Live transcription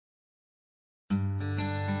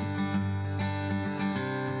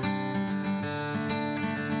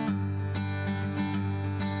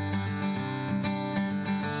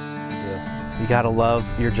You gotta love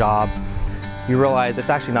your job. You realize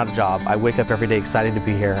it's actually not a job. I wake up every day excited to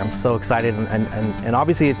be here. I'm so excited, and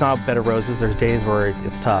obviously it's not a bed of roses. There's days where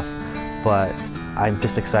it's tough, but I'm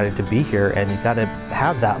just excited to be here, and you gotta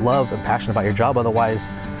have that love and passion about your job, otherwise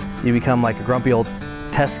you become like a grumpy old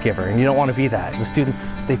test giver, and you don't want to be that. The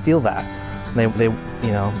students, they feel that.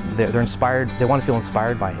 They're inspired, they want to feel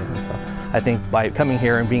inspired by you, and so I think by coming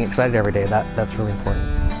here and being excited every day, that's really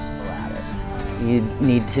important. You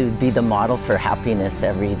need to be the model for happiness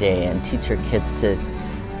every day and teach your kids to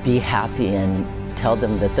be happy and tell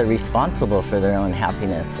them that they're responsible for their own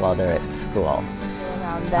happiness while they're at school.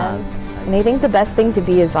 Around them. And I think the best thing to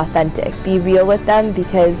be is authentic. Be real with them,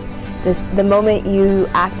 because the moment you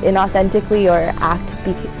act inauthentically or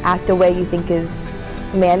act a way you think is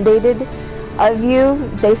mandated of you,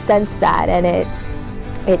 they sense that, and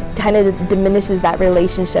it kind of diminishes that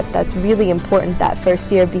relationship that's really important that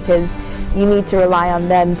first year, because you need to rely on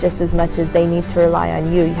them just as much as they need to rely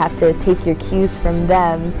on you. You have to take your cues from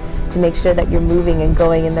them to make sure that you're moving and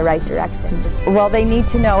going in the right direction. Well, they need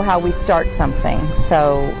to know how we start something.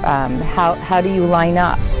 So how do you line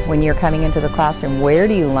up when you're coming into the classroom? Where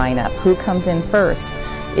do you line up? Who comes in first?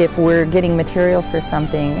 If we're getting materials for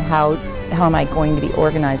something, how am I going to be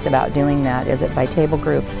organized about doing that? Is it by table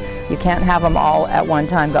groups? You can't have them all at one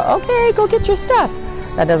time go, okay, go get your stuff.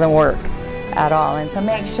 That doesn't work at all. And so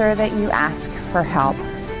make sure that you ask for help,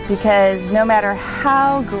 because no matter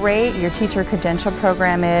how great your teacher credential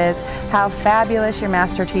program is, how fabulous your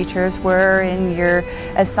master teachers were in your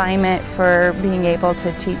assignment for being able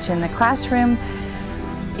to teach in the classroom,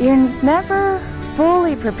 you're never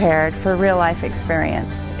fully prepared for real life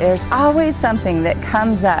experience. There's always something that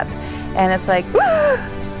comes up and it's like,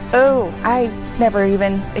 oh, I never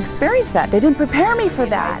even experienced that. They didn't prepare me for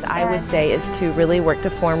that. I would say is to really work to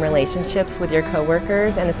form relationships with your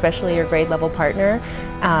coworkers and especially your grade level partner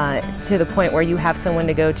to the point where you have someone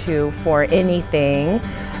to go to for anything.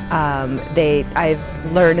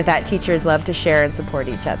 I've learned that teachers love to share and support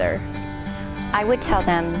each other. I would tell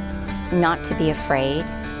them not to be afraid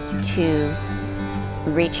to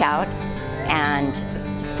reach out and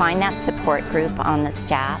find that support group on the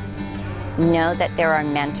staff. Know that there are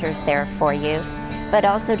mentors there for you, but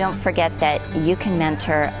also don't forget that you can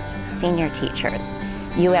mentor senior teachers.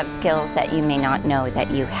 You have skills that you may not know that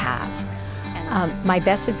you have. My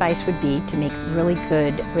best advice would be to make really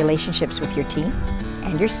good relationships with your team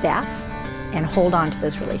and your staff, and hold on to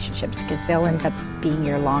those relationships, because they'll end up being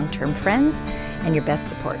your long-term friends and your best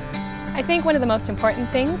support. I think one of the most important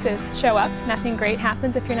things is show up. Nothing great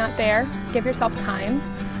happens if you're not there. Give yourself time.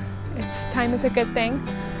 Time is a good thing.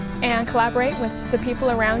 And collaborate with the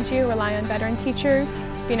people around you. Rely on veteran teachers.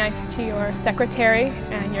 Be nice to your secretary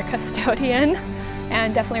and your custodian.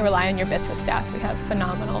 And definitely rely on your BITSA staff. We have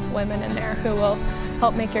phenomenal women in there who will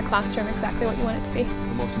help make your classroom exactly what you want it to be.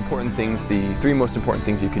 The most important things, the three most important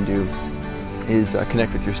things you can do is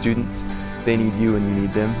connect with your students. They need you and you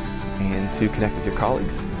need them. And to connect with your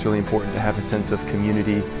colleagues. It's really important to have a sense of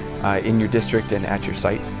community in your district and at your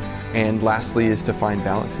site. And lastly is to find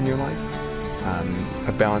balance in your life.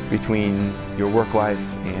 A balance between your work life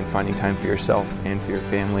and finding time for yourself and for your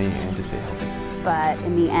family and to stay healthy. But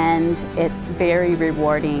in the end, it's very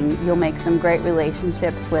rewarding. You'll make some great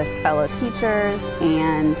relationships with fellow teachers,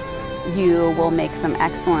 and you will make some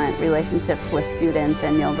excellent relationships with students,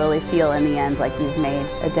 and you'll really feel in the end like you've made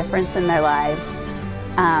a difference in their lives.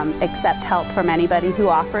 Accept help from anybody who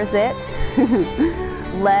offers it.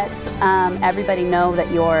 Let everybody know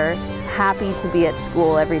that you're happy to be at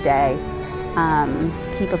school every day.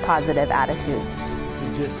 Keep a positive attitude.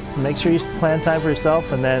 Just make sure you plan time for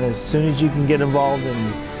yourself, and then as soon as you can get involved in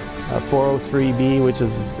 403B, which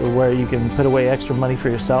is where you can put away extra money for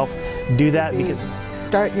yourself, do that. Because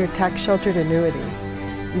start your tax sheltered annuity.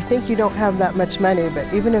 You think you don't have that much money,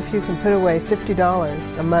 but even if you can put away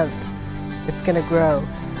 $50 a month, it's going to grow.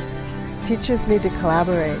 Teachers need to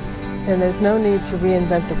collaborate, and there's no need to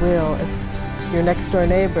reinvent the wheel if your next door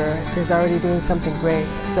neighbor is already doing something great.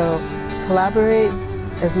 So collaborate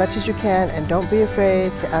as much as you can, and don't be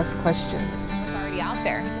afraid to ask questions. It's already out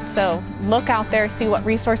there. So look out there, see what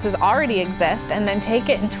resources already exist, and then take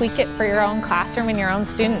it and tweak it for your own classroom and your own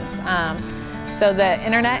students. So the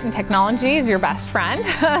internet and technology is your best friend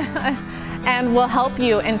and will help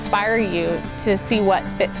you, inspire you to see what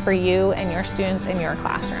fits for you and your students in your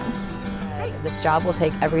classroom. This job will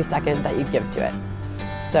take every second that you give to it.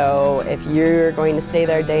 So if you're going to stay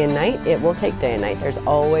there day and night, it will take day and night. There's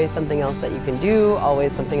always something else that you can do,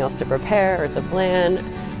 always something else to prepare or to plan.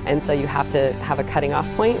 And so you have to have a cutting off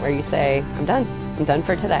point where you say, I'm done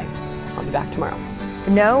for today. I'll be back tomorrow.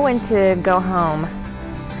 Know when to go home.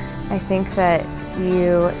 I think that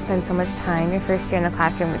You spend so much time your first year in the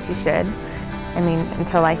classroom, which you should. I mean,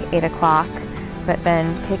 until like 8 o'clock, but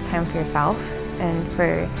then take time for yourself and for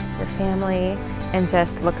your family, and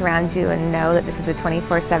just look around you and know that this is a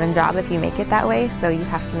 24/7 job if you make it that way, so you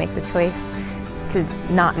have to make the choice to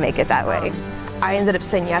not make it that way. I ended up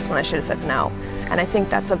saying yes when I should have said no. And I think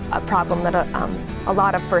that's a problem that a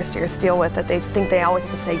lot of first years deal with, that they think they always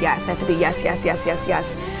have to say yes. They have to be yes, yes, yes, yes,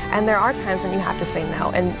 yes. And there are times when you have to say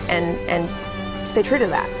no and stay true to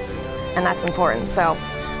that. And that's important. So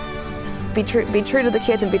be true to the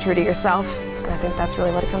kids and be true to yourself. And I think that's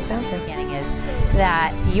really what it comes down to.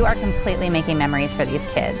 That you are completely making memories for these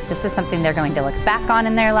kids. This is something they're going to look back on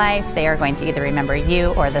in their life. They are going to either remember you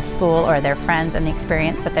or the school or their friends and the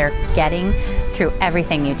experience that they're getting through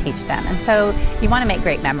everything you teach them. And so you want to make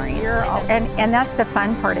great memories. And that's the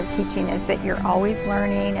fun part of teaching, is that you're always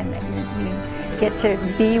learning, and that you get to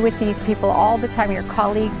be with these people all the time. Your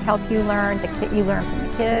colleagues help you learn, you learn from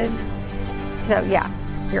the kids. So yeah,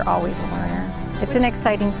 you're always a learner. It's an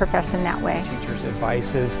exciting profession that way. Teachers'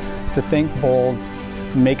 advice is to think bold,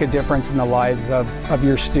 make a difference in the lives of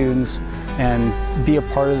your students, and be a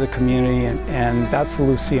part of the community, and that's the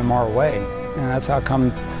LMUSD way. And that's how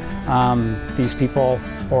come these people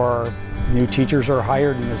or new teachers are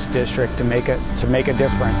hired in this district to make a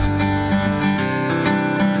difference.